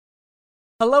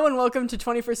Hello and welcome to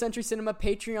 21st Century Cinema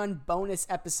Patreon bonus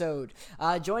episode.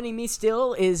 Joining me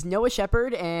still is Noah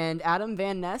Shepard and Adam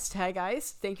Van Nest. Hi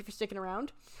guys, thank you for sticking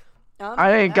around.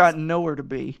 I ain't got nowhere to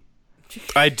be.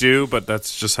 I do, but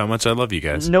that's just how much I love you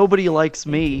guys. Nobody likes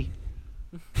me.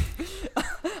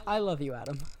 I love you,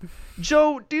 Adam.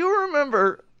 Joe, do you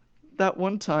remember that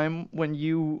one time when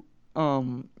you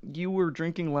were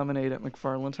drinking lemonade at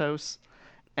McFarland House?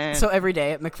 And So every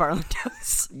day at McFarland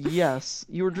House. yes,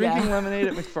 you were drinking Yeah. lemonade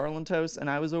at McFarland House, and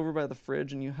I was over by the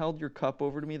fridge, and you held your cup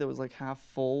over to me that was like half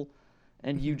full,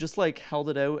 and you just like held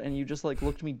it out, and you just like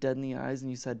looked me dead in the eyes, and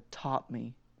you said, "Top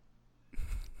me."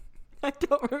 I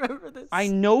don't remember this. I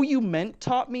know you meant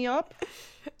top me up.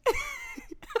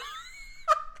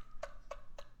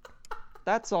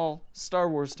 That's all. Star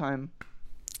Wars time.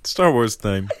 Star Wars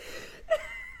thing.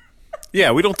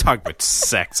 Yeah, we don't talk about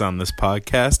sex on this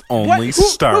podcast. Only Who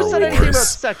Star said anything about Wars.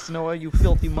 sex, Noah? You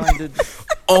filthy-minded.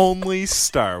 Only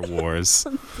Star Wars.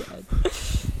 Dead.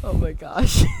 Oh my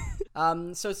gosh.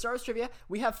 So Star Wars Trivia,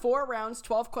 we have 4 rounds,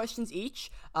 12 questions each.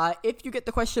 If you get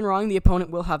the question wrong, the opponent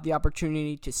will have the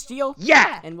opportunity to steal.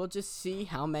 Yeah! And we'll just see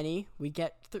how many we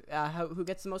get, who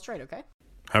gets the most right, okay?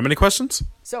 How many questions?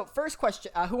 So, first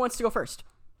question, who wants to go first?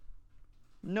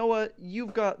 Noah,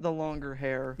 you've got the longer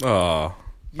hair. Oh,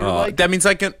 You're like- that means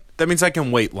I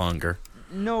can wait longer.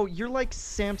 No, you're like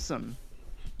Samson.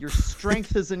 Your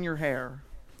strength is in your hair.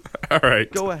 All right.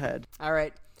 Go ahead. All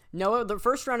right. Noah, the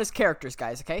first round is characters,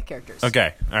 guys, okay? Characters.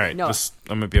 Okay. All right. No.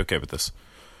 I'm gonna be okay with this.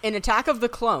 In Attack of the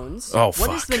Clones, Oh,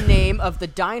 what is fuck. the name of the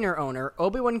diner owner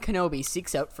Obi-Wan Kenobi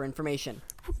seeks out for information?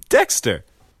 Dexter.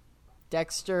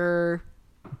 Dexter...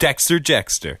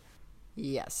 Jexter.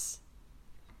 Yes.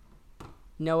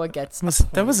 Noah gets a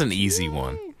That was point. an easy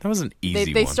one. That was an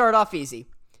easy They one. start off easy.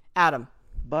 Adam,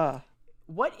 Bah.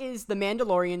 what is the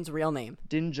Mandalorian's real name?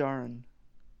 Din Djarin.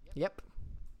 Yep.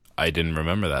 I didn't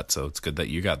remember that, so it's good that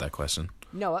you got that question.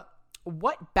 Noah,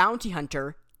 what bounty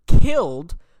hunter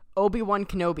killed Obi-Wan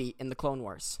Kenobi in the Clone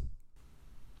Wars?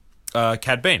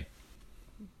 Cad Bane.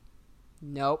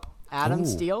 Nope. Adam Ooh.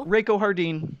 Steele? Reiko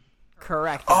Hardin.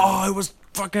 Correct. Oh, it was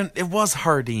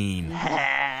Hardeen.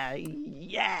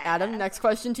 Yeah. Adam, next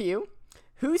question to you.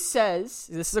 Who says,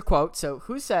 this is a quote, so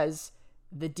who says,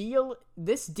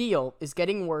 this deal is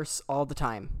getting worse all the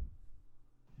time?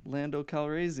 Lando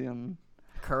Calrissian.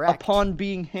 Correct. Upon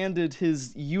being handed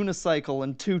his unicycle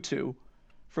and tutu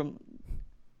from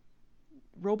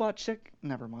Robot Chick.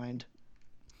 Never mind.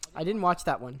 I didn't watch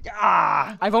that one.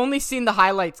 Ah. I've only seen the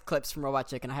highlights clips from Robot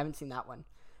Chicken. I haven't seen that one.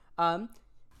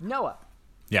 Noah,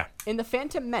 Yeah. in The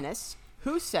Phantom Menace,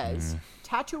 who says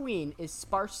Tatooine is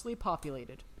sparsely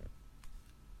populated?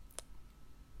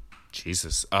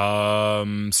 Jesus.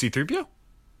 C-3PO?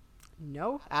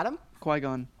 No. Adam?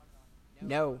 Qui-Gon.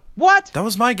 No. What? That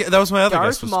was my other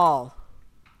Darth guess. Maul.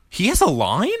 He has a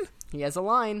line? He has a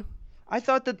line. I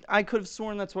thought that I could have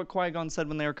sworn that's what Qui-Gon said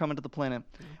when they were coming to the planet.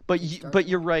 But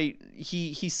you're right.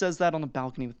 He says that on the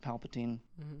balcony with Palpatine.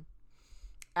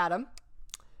 Adam,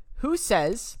 who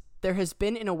says there has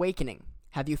been an awakening?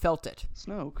 Have you felt it?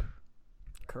 Snoke.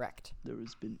 Correct. There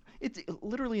has been. It's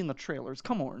literally in the trailers.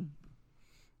 Come on.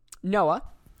 Noah.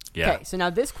 Yeah. Okay, so now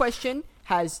this question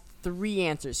has 3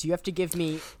 answers. You have to give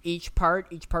me each part.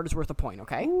 Each part is worth a point,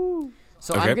 okay?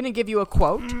 So I'm Okay. going to give you a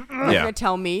quote. You're Yeah. going to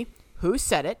tell me who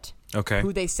said it, Okay.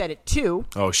 who they said it to,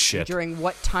 Oh, shit. during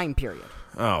what time period.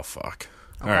 Oh, fuck.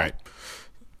 All right.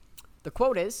 The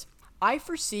quote is, I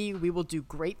foresee we will do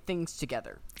great things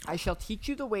together. I shall teach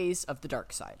you the ways of the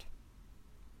dark side.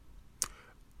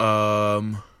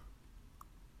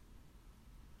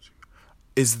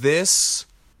 Is this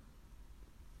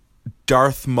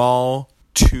Darth Maul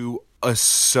to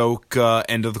Ahsoka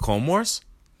End of the Clone Wars?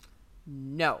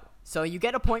 No. So you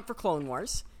get a point for Clone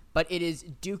Wars, but it is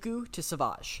Dooku to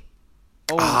Savage.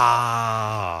 Oh,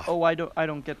 Ah. I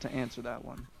don't get to answer that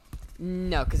one.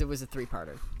 No, because it was a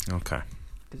 3-parter. Okay.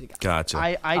 'Cause you got Gotcha.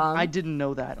 I didn't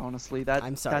know that, honestly.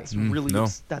 I'm sorry. That's really no.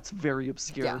 that's very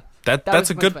obscure. Yeah. that's was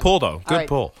a much good fun. pull, though. Good right.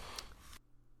 pull.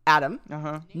 Adam,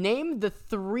 Uh-huh. name the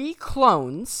 3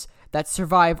 clones that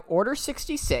survive Order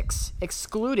 66,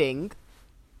 excluding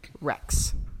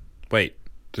Rex. Wait.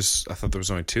 I thought there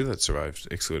was only 2 that survived,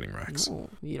 excluding Rex. Ooh,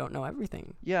 you don't know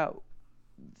everything. Yeah.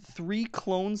 3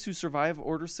 clones who survive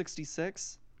Order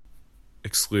 66?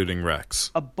 Excluding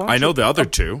Rex. A bunch I know of- the other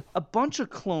 2. A bunch of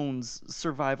clones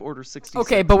survive Order 66.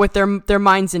 Okay, but with their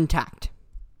minds intact.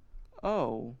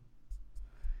 Oh.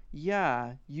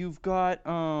 Yeah, you've got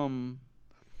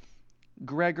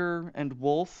Gregor and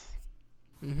Wolf.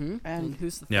 Mm-hmm. And And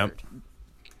who's the Yep. third?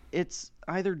 it's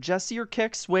either Jesse or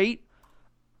Kix. Wait.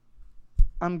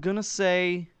 I'm gonna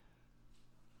say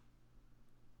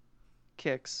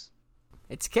Kix.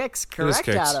 It's Kix. It is Correct,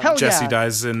 Kix. Adam. Hell Jesse yeah.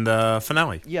 dies in the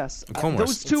finale. Yes, Clone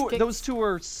Wars. those two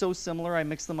are so similar. I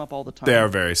mix them up all the time. They are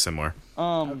very similar.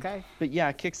 Okay. But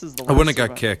yeah, Kix is the. I wouldn't last have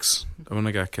got survivor. Kix. I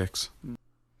wouldn't have got Kix.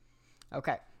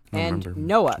 Okay. I don't And remember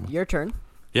Noah, much more. your turn.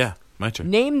 Yeah, my turn.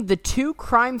 Name the 2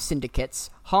 crime syndicates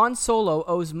Han Solo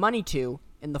owes money to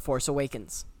in The Force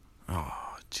Awakens.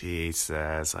 Oh,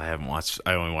 Jesus. I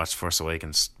only watched Force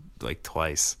Awakens like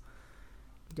twice.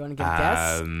 Do you want to give a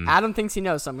guess? Adam thinks he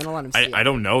knows, so I'm going to let him see I it.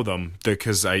 don't know them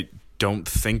because I don't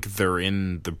think they're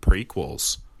in the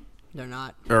prequels They're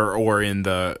not. or in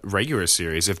the regular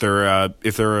series. If they're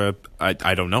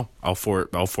I don't know. I'll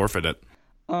forfeit it.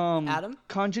 Adam?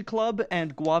 Kanji Club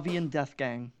and Guavian Death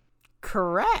Gang.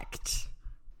 Correct.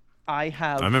 I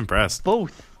have I'm impressed.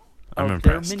 both I'm of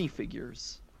their impressed.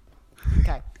 minifigures.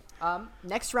 Okay.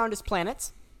 Next round is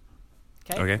planets.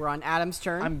 Okay. We're on Adam's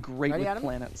turn. I'm great Ready, with Adam?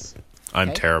 planets. I'm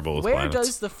Okay. terrible with Where planets.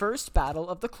 does the first battle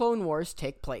of the Clone Wars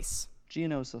take place?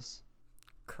 Geonosis.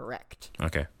 Correct.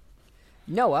 Okay.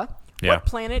 Noah, Yeah. what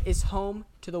planet is home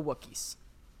to the Wookiees?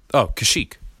 Oh,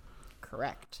 Kashyyyk.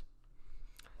 Correct.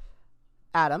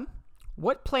 Adam,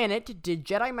 what planet did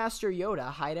Jedi Master Yoda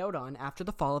hide out on after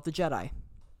the fall of the Jedi?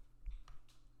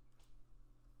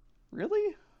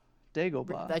 Really?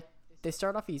 Dagobah. They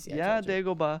start off easy. I Yeah, told you.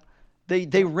 Dagobah.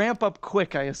 They ramp up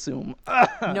quick, I assume.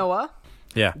 Noah,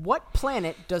 Yeah. what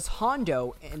planet does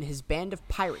Hondo and his band of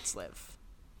pirates live?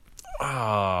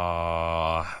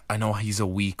 I know he's a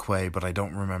Weequay, but I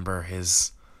don't remember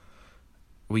his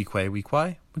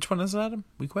Weequay. Which one is it, Adam?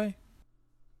 Weequay?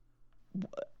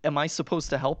 Am I supposed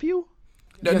to help you?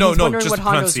 Yeah, No, who's no, wondering just what the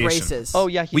Hondo's pronunciation. race is. Oh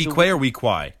yeah, Weequay or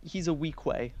Weequay? he's a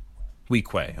Weequay.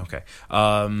 Weequay. Okay.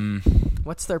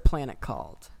 What's their planet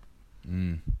called?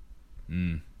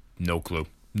 No clue.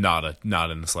 Not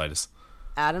in the slightest.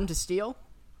 Adam to steal?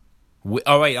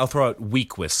 Oh wait, I'll throw out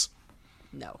Weequis.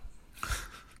 No.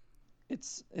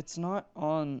 It's not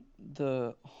on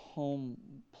the home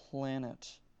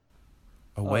planet.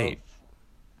 Oh wait. of-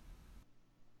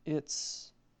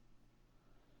 It's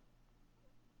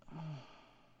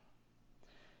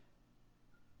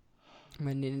I'm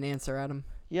gonna need an answer, Adam.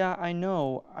 yeah, I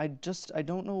know. I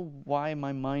don't know why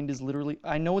my mind is literally.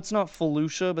 I know it's not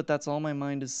Felucia, but that's all my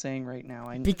mind is saying right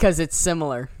now. Because it's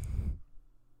similar.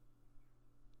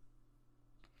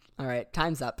 Alright,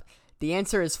 time's up. The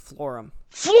answer is Florum.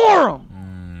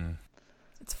 Florum.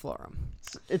 It's Florum.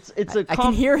 It's I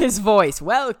can hear his voice.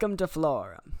 Welcome to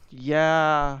Florum.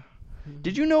 Yeah.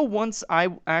 Did you know once I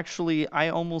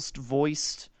almost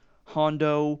voiced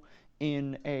Hondo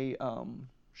in a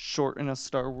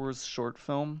Star Wars short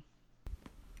film?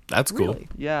 That's cool. Really?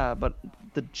 Yeah, but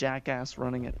the jackass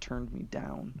running it turned me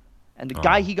down. And the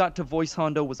guy he got to voice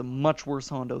Hondo was a much worse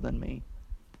Hondo than me.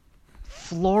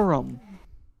 Florum.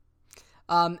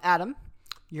 Adam,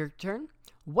 your turn.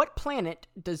 What planet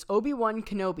does Obi-Wan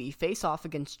Kenobi face off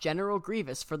against General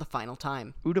Grievous for the final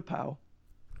time? Utapau.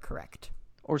 Correct.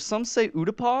 Or some say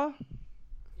Utapau?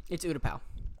 It's Utapau.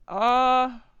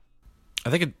 I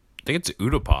think it's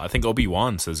Utapau. I think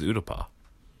Obi-Wan says Utapau.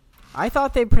 I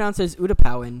thought they pronounced it as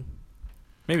Utapau in...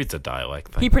 Maybe it's a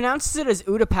dialect thing. He pronounces it as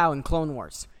Utapau in Clone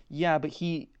Wars. Yeah, but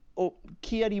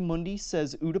Ki-Adi-Mundi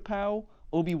says Utapau.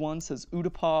 Obi-Wan says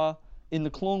Utapau. In the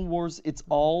Clone Wars, it's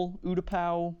all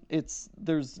Utapau.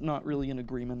 There's not really an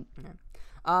agreement.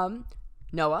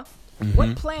 Noah,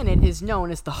 what planet is known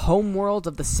as the home world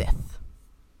of the Sith?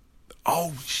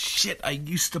 Oh shit! I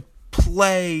used to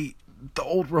play the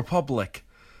Old Republic.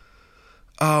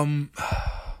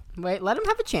 Wait, let him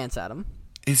have a chance, Adam.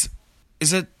 Is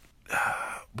it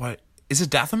what? Is it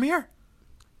Dathomir?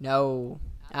 No.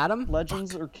 Adam?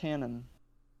 Legends or canon?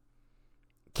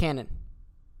 Canon.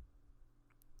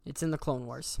 It's in the Clone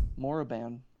Wars.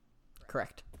 Moraban.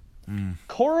 Correct.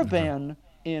 Korriban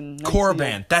in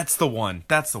Korriban. That's the one.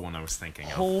 That's the one I was thinking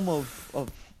of. home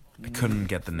of I couldn't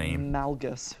get the name.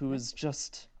 Malgus, who is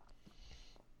just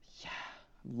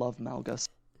love Malgus.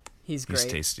 He's great.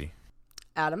 He's tasty.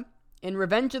 Adam, in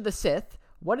Revenge of the Sith,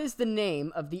 what is the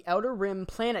name of the Outer Rim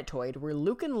planetoid where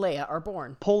Luke and Leia are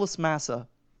born? Polis Massa.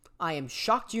 I am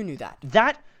shocked you knew that.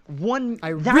 That one. I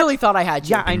really thought I had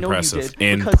you. Yeah, I know Impressive. you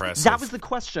did. Because Impressive. that was the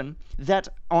question that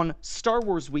on Star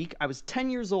Wars Week, I was 10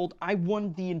 years old. I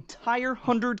won the entire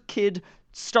 100-kid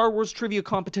Star Wars trivia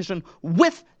competition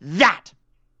with that.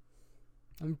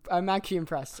 I'm actually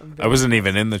impressed. I wasn't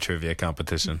even in the trivia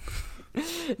competition.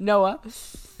 Noah,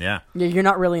 Yeah. you're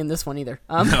not really in this one either.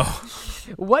 No.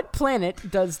 What planet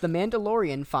does the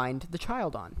Mandalorian find the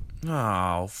child on?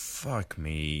 Oh, fuck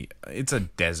me. It's a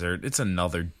desert. It's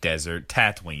another desert.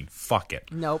 Tatooine. Fuck it.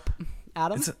 Nope.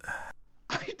 Adam?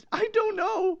 I don't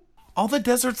know. All the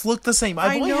deserts look the same.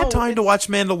 I've I only know, had time to it's- watch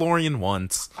Mandalorian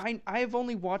once. I've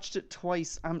only watched it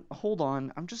twice. Hold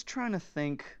on. I'm just trying to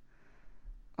think.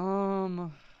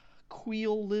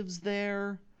 Queel lives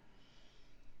there.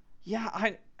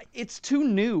 Yeah, it's too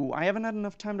new. I haven't had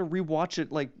enough time to rewatch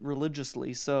it like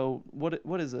religiously. So what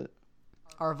is it?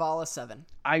 Arvala 7.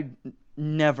 I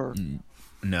never.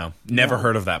 No, never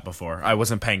heard of that before. I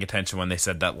wasn't paying attention when they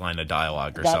said that line of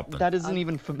dialogue or something. That isn't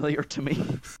even familiar to me.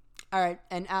 All right,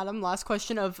 and Adam, last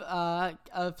question of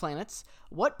planets.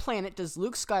 What planet does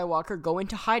Luke Skywalker go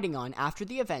into hiding on after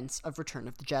the events of Return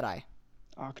of the Jedi?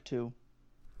 Ahch-To,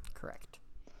 Correct.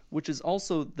 which is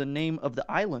also the name of the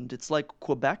island. It's like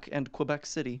Quebec and Quebec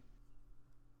City.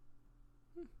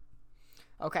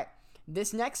 Okay,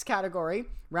 this next category,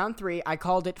 round 3, I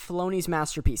called it Filoni's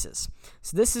masterpieces.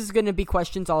 So this is going to be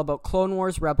questions all about Clone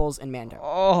Wars, Rebels, and Mando.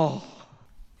 Oh.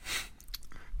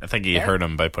 I think you heard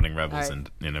him by putting Rebels All right.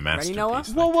 in a masterpiece. Noah?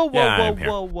 thing. Whoa, Yeah, I'm here.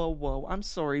 whoa. I'm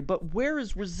sorry, but where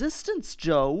is Resistance,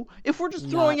 Joe? If we're just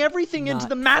throwing everything into not-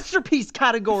 the masterpiece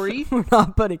category. We're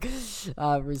not putting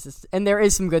resist, and there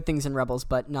is some good things in Rebels,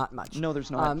 but not much. No,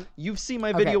 there's not. You've seen my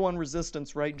okay. video on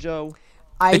Resistance, right, Joe?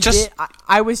 I It just- did.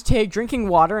 I was drinking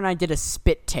water, and I did a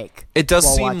spit take. It does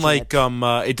while seem watching like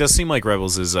it. it does seem like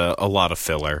Rebels is a lot of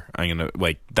filler.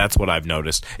 That's what I've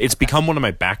noticed. It's become one of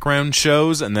my background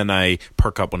shows, and then I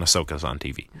perk up when Ahsoka's on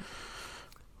TV.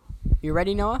 You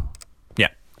ready, Noah? Yeah.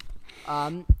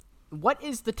 What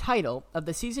is the title of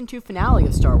the season 2 finale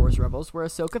of Star Wars Rebels, where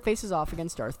Ahsoka faces off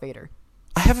against Darth Vader?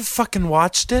 I haven't fucking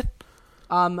watched it.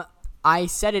 I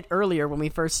said it earlier when we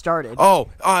first started. Oh,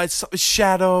 it's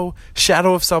Shadow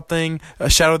of something,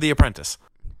 Shadow of the Apprentice.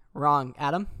 Wrong,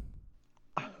 Adam.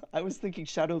 I was thinking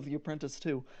Shadow of the Apprentice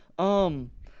too. It's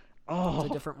a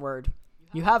different word.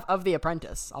 You have of the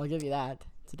Apprentice. I'll give you that.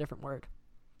 It's a different word.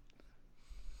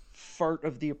 Fart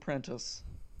of the Apprentice.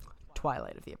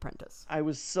 Twilight of the Apprentice. I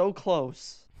was so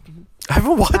close. I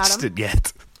haven't watched Adam? it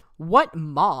yet. What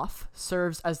Moff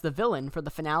serves as the villain for the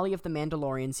finale of The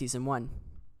Mandalorian Season 1?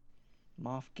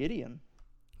 Moff Gideon.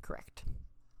 Correct.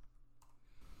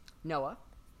 Noah,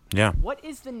 Yeah. what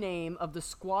is the name of the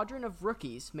squadron of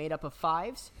rookies made up of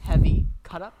Fives, Heavy,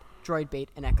 Cut Up, Droid Bait,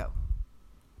 and Echo?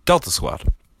 Delta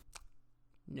Squad.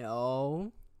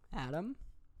 No. Adam?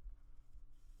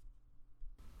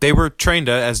 They were trained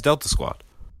as Delta Squad.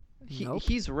 Nope.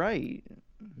 He's right.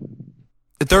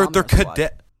 They're Domino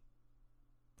cadet.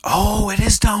 Oh, it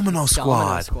is Domino Squad.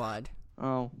 Domino Squad.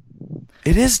 Oh.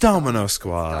 It is Domino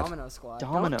Squad. Domino Squad.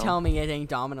 Domino. Don't tell me it ain't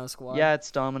Domino Squad. Yeah,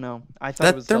 it's Domino. I thought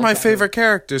it was They're my Delta. favorite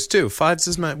characters too. Fives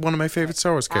is one of my favorite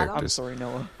Star Wars Adam? I'm characters. sorry,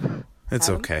 Noah. It's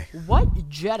Adam, okay. What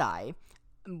Jedi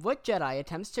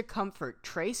attempts to comfort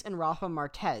Trace and Rafa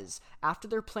Martez after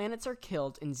their planets are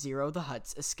killed in Zero the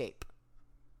Hutt's escape?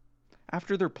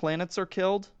 After their planets are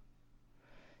killed,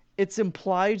 it's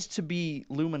implied to be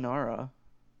Luminara.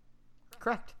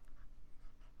 Correct.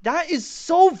 That is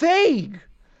so vague.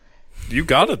 You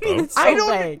got it though. So I don't.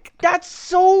 vague. That's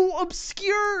so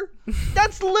obscure.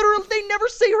 That's literally. They never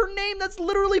say her name. That's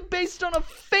literally based on a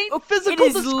faint physical it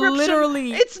is description.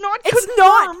 literally. It's not It's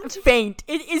confirmed. not faint.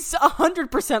 It is 100%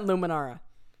 Luminara.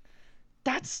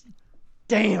 That's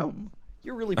damn.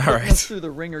 You're really All putting right. us through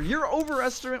the ringer. You're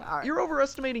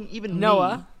overestimating even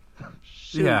Noah. me.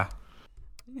 Shoot. Yeah.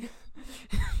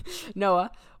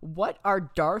 Noah, what are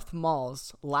Darth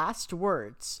Maul's last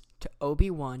words to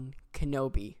Obi-Wan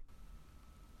Kenobi?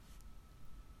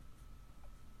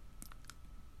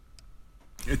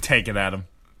 Take it, Adam.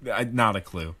 Not a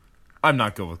clue. I'm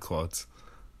not good with quotes.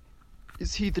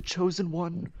 Is he the chosen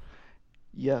one?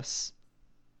 Yes.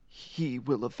 He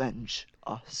will avenge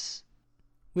us.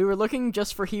 We were looking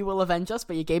just for He Will Avenge Us,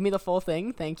 but you gave me the full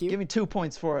thing. Thank you. Give me 2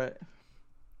 points for it.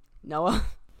 Noah?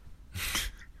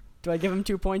 Do I give him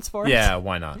 2 points for it? Yeah,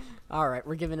 why not? All right,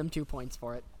 we're giving him 2 points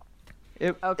for it.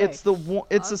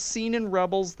 It's a scene in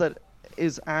Rebels that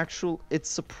is it's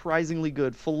surprisingly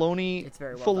good. It's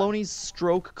very well Filoni's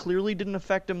stroke clearly didn't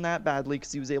affect him that badly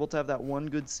because he was able to have that one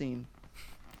good scene.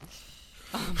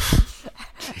 Adam,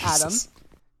 Jesus.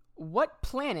 what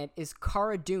planet is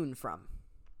Cara Dune from?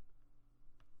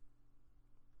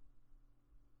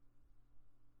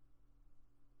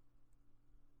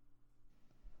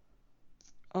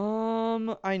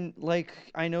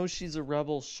 I know she's a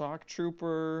rebel shock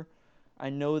trooper. I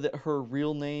know that her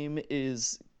real name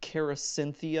is Cara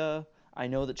Cynthia. I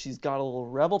know that she's got a little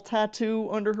rebel tattoo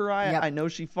under her eye. Yep. I know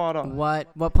she fought on. What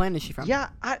planet is she from? Yeah,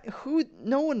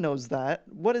 no one knows that.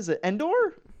 What is it?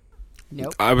 Endor?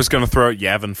 Nope. I was gonna throw out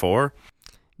Yavin 4.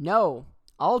 No.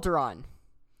 Alderaan.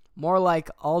 More like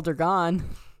Aldergon.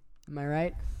 Am I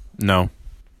right? No.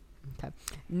 Okay.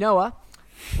 Noah,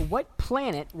 What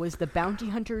planet was the Bounty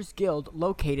Hunters Guild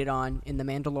located on in The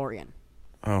Mandalorian?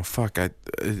 Oh fuck! Not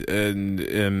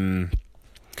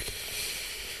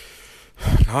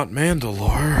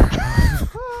Mandalore.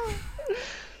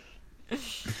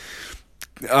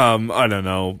 I don't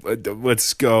know.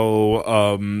 Let's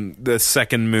go. The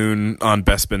second moon on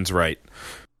Bespin's right.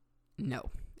 No.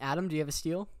 Adam, do you have a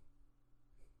steal?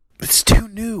 It's too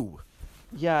new.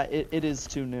 Yeah, it is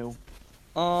too new.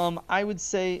 I would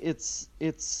say it's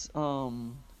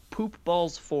Poop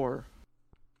Balls 4.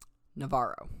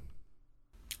 Navarro.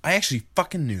 I actually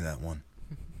fucking knew that one.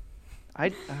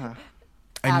 I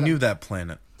Adam. knew that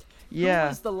planet. yeah. Who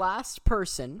was the last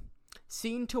person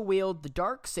seen to wield the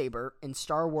Darksaber in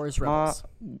Star Wars Rebels?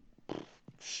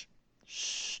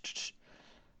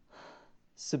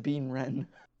 Sabine Wren.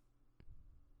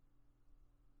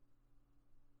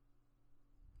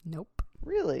 Nope.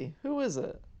 Really? Who is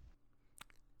it?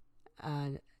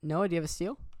 Noah, do you have a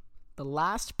steal? The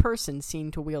last person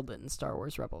seen to wield it in Star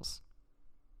Wars Rebels.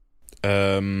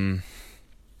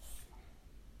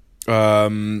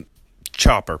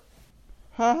 Chopper.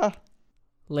 Haha.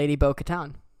 Lady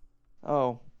Bo-Katan.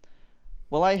 Oh.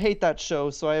 Well, I hate that show,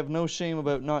 so I have no shame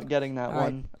about not getting that All right.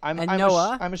 one. I'm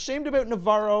Noah? I'm ashamed about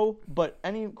Navarro, but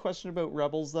any question about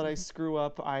Rebels that I screw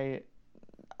up, I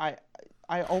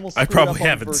almost I screwed up probably on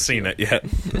haven't Virtue. seen it yet.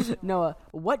 Noah,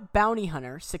 what bounty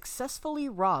hunter successfully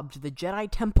robbed the Jedi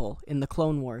Temple in the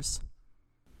Clone Wars?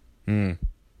 Fuck,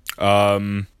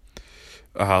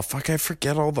 I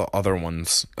forget all the other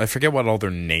ones. I forget what all their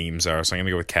names are, so I'm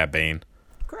gonna go with Cad Bane.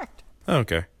 Correct. Oh,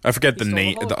 okay. I forget the stole the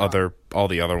name, holocron. all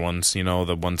the other ones. You know,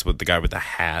 the ones with the guy with the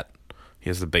hat. He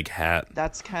has the big hat.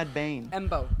 That's Cad Bane.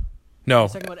 Embo. No.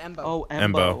 Let's talk about Embo. Oh,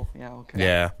 Embo. Embo. Yeah, okay.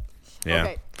 Yeah.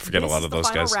 Okay, Forget a lot of those This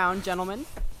is the guys. final round, gentlemen,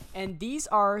 and these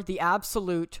are the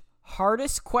absolute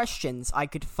hardest questions I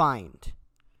could find.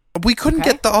 We couldn't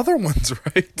Okay. get the other ones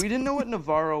right. We didn't know what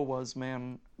Navarro was,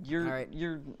 man. You're All right.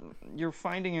 you're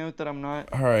finding out that I'm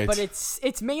not. All right. But it's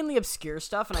mainly obscure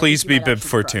stuff. And Please I be think you might Bib actually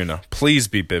Fortuna. crush. Please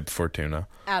be Bib Fortuna.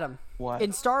 Adam, What?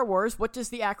 in Star Wars, what does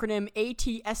the acronym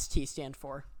ATST stand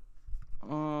for?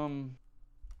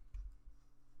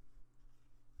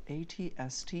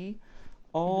 ATST,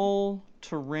 all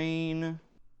terrain.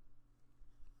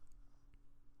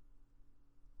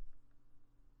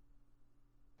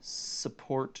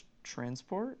 Support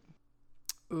transport.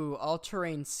 Ooh,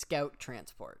 all-terrain scout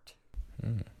transport.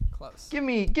 Close. Give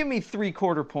me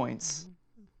 3/4 points.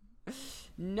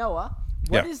 Noah,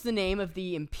 what Yeah. is the name of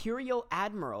the Imperial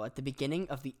Admiral at the beginning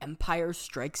of The Empire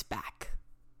Strikes Back?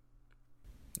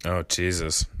 Oh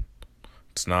Jesus.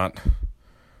 It's not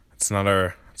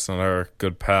our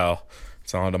good pal.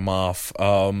 It's not a Moff.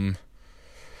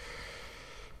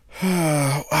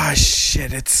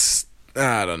 Shit,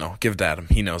 I don't know. Give it to Adam.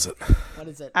 He knows it. What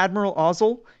is it? Admiral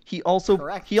Ozzel.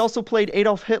 Correct. He also played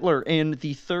Adolf Hitler in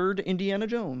the third Indiana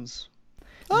Jones.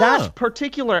 Ah. That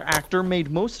particular actor made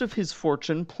most of his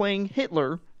fortune playing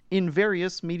Hitler in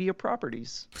various media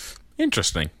properties.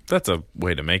 Interesting. That's a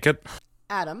way to make it.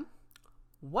 Adam,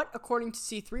 what, according to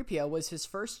C-3PO, was his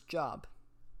first job?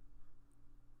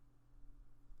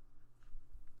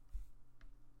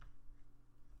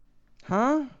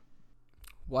 Huh?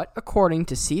 What, according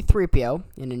to C-3PO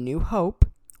in A New Hope,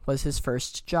 was his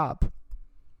first job?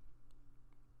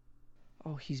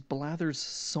 Oh, he blathers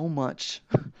so much.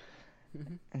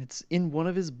 And it's in one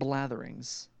of his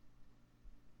blatherings.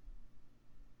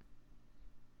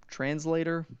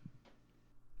 Translator.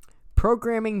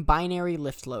 Programming binary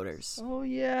lift loaders. Oh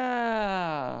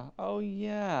yeah. Oh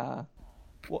yeah.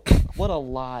 What a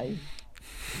lie.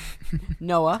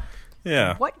 Noah,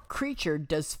 Yeah. what creature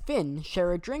does Finn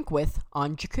share a drink with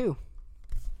on Jakku?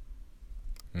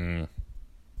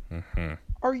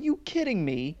 Are you kidding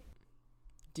me?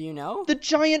 Do you know? The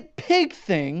giant pig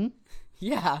thing?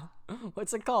 Yeah.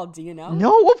 What's it called? Do you know?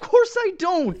 No, of course I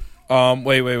don't.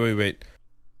 Wait.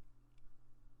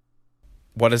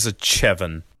 What is a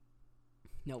Chevin?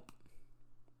 Nope.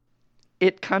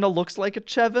 It kind of looks like a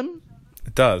Chevin.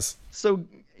 It does. So,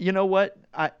 you know what?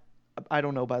 I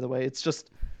don't know, by the way. It's just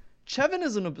Chevin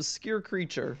is an obscure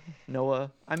creature, Noah.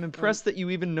 I'm impressed that you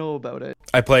even know about it.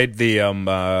 I played the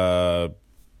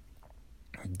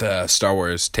Star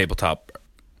Wars tabletop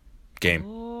game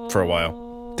for a while.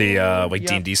 The Yep.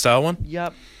 D&D style one?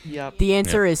 Yep. The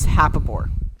answer is Hapabor.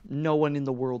 No one in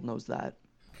the world knows that.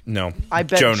 No. I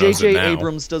bet Joe knows it J.J. now.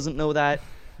 Abrams doesn't know that.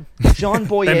 John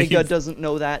Boyega means- doesn't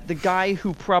know that. The guy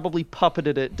who probably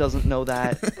puppeted it doesn't know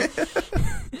that.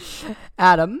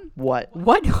 Adam, What?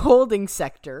 what holding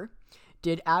sector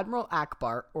did Admiral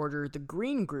Akbar order the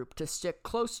Green Group to stick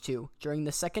close to during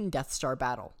the second Death Star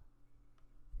battle?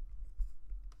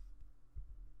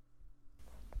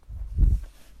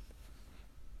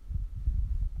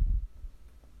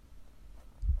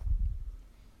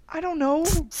 I don't know.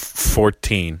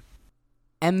 14.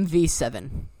 MV7.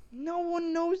 No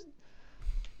one knows.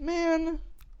 Man.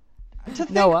 To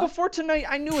think Noah? before tonight,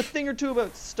 I knew a thing or two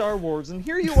about Star Wars, and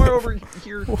here you are over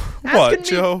here What, asking me.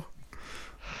 Joe?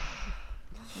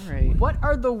 All right. What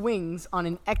are the wings on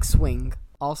an X-wing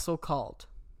also called?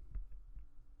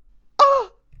 Ah!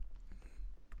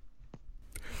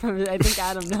 I think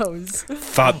Adam knows.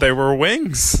 Thought they were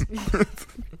wings.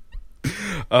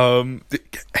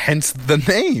 Hence the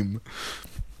name.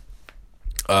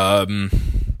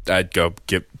 I'd go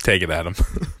take it, Adam.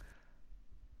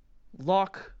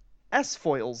 Lock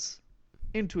S-foils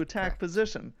into attack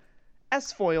position.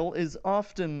 S-foil is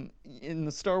often, in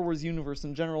the Star Wars universe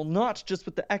in general, not just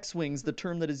with the X-wings, the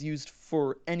term that is used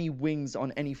for any wings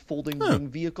on any folding wing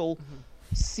vehicle.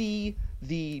 See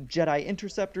the Jedi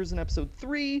Interceptors in Episode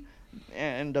 3,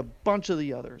 and a bunch of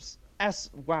the others.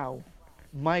 Wow.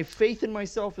 My faith in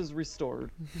myself is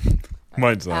restored.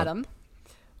 Mine's not. Adam,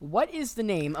 what is the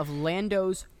name of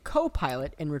Lando's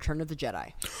co-pilot in Return of the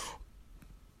Jedi?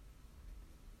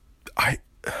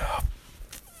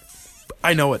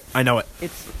 I know it.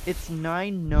 It's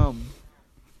Nine Num.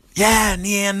 Yeah,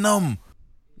 Nien Num.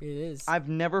 It is. I've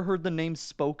never heard the name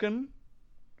spoken,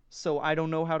 so I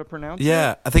don't know how to pronounce it.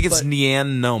 Yeah, I think it's but-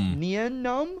 Nien Num. Nien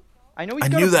Num? I know I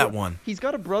got knew a that one. He's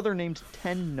got a brother named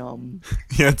Ten Num.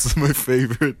 Yeah, it's my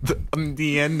favorite.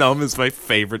 Nien Num is my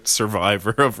favorite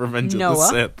survivor of Revenge of the Noah?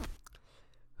 Sith.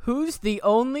 Who's the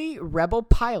only rebel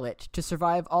pilot to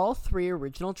survive all 3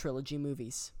 original trilogy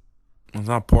movies? Well, it's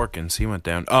not Porkins. He went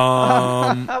down.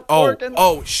 Porkins.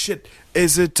 Oh, shit.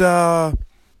 Is it,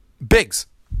 Biggs?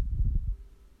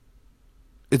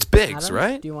 It's Biggs, Adam,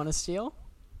 right? do you want to steal?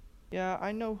 Yeah,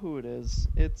 I know who it is.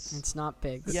 It's It's not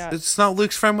Biggs. yeah. It's not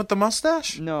Luke's friend with the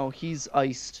mustache? No, he's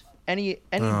iced. Any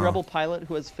rebel pilot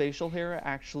who has facial hair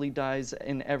actually dies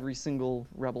in every single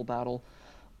rebel battle.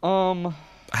 I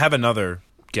have another.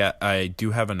 I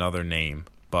do have another name,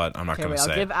 but I'm not Okay, going wait, to I'll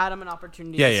say give it. Adam an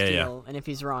opportunity Yeah, to yeah, steal, and if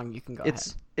he's wrong, you can go ahead.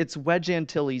 It's Wedge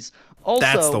Antilles. Also,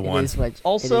 That's the It one. is Wedge- it is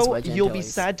Also, Wedge you'll be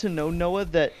Antilles. sad to know, Noah,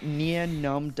 that Nien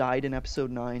Num died in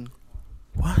Episode 9.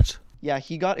 What? Yeah,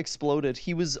 he got exploded.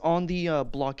 He was on the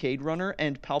blockade runner,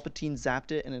 and Palpatine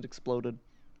zapped it, and it exploded.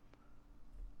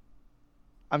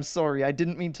 I'm sorry, I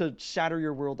didn't mean to shatter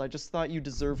your world. I just thought you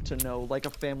deserved to know, like a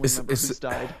family member who's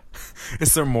died.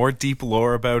 Is there more deep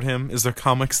lore about him? Is there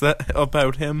comics that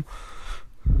about him?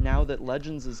 Now that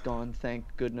Legends is gone, thank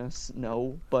goodness,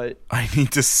 no. But I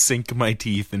need to sink my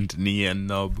teeth into Nien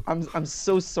Nub. I'm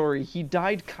so sorry. He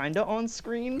died kinda on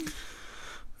screen.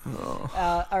 All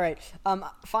right.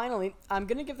 Finally, I'm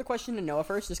gonna give the question to Noah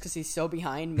first, just because he's so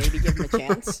behind. Maybe give him a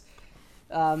chance.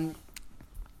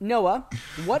 Noah,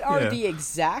 what are Yeah. the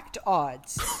exact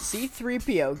odds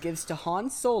C-3PO gives to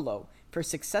Han Solo for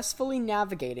successfully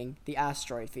navigating the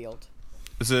asteroid field?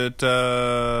 Is it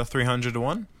 300 to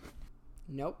 1?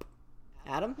 Nope.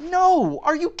 Adam? No,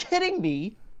 are you kidding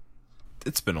me?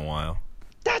 It's been a while.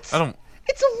 That's I don't-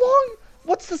 It's a long.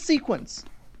 What's the sequence?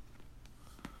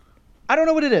 I don't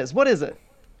know what it is. What is it?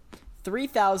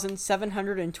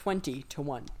 3,720 to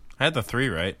 1. I had the 3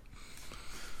 right.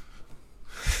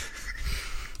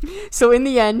 So in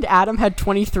the end, Adam had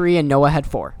 23 and Noah had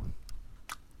 4.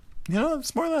 You know,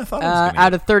 it's more than I thought I was going to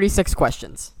Out get. of 36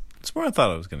 questions. It's more than I thought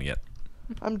I was going to get.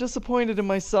 I'm disappointed in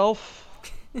myself,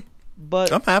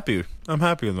 but I'm happy. I'm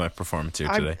happy with my performance here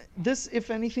today. this,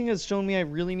 if anything, has shown me I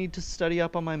really need to study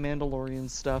up on my Mandalorian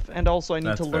stuff, and also I need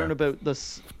That's to learn fair.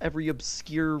 about every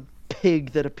obscure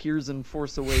pig that appears in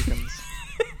Force Awakens.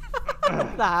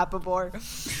 The Happabore.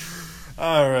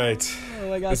 All right. Oh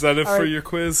my gosh. Is that it All for right, your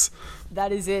quiz?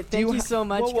 That is it. Thank you you ha- so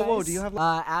much, whoa, whoa, whoa, guys. do you have-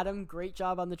 Adam, great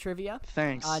job on the trivia.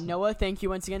 Thanks. Noah, thank you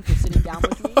once again for sitting down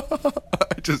with me.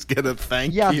 I just get a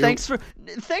thank Yeah, you. thanks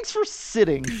for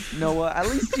sitting, Noah. At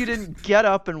least you didn't get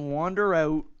up and wander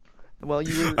out. Well,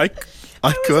 you were. I could I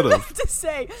was have. about to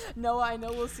say, Noah, I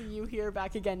know we'll see you here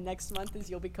back again next month as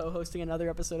you'll be co-hosting another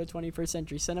episode of 21st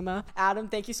Century Cinema. Adam,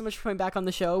 thank you so much for coming back on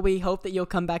the show. We hope that you'll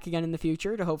come back again in the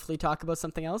future to hopefully talk about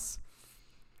something else.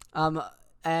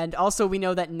 And also we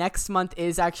know that next month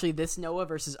is actually this Noah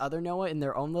versus other Noah in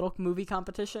their own little movie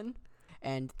competition.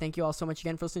 And thank you all so much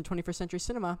again for listening to 21st Century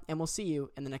Cinema, and we'll see you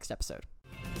in the next episode.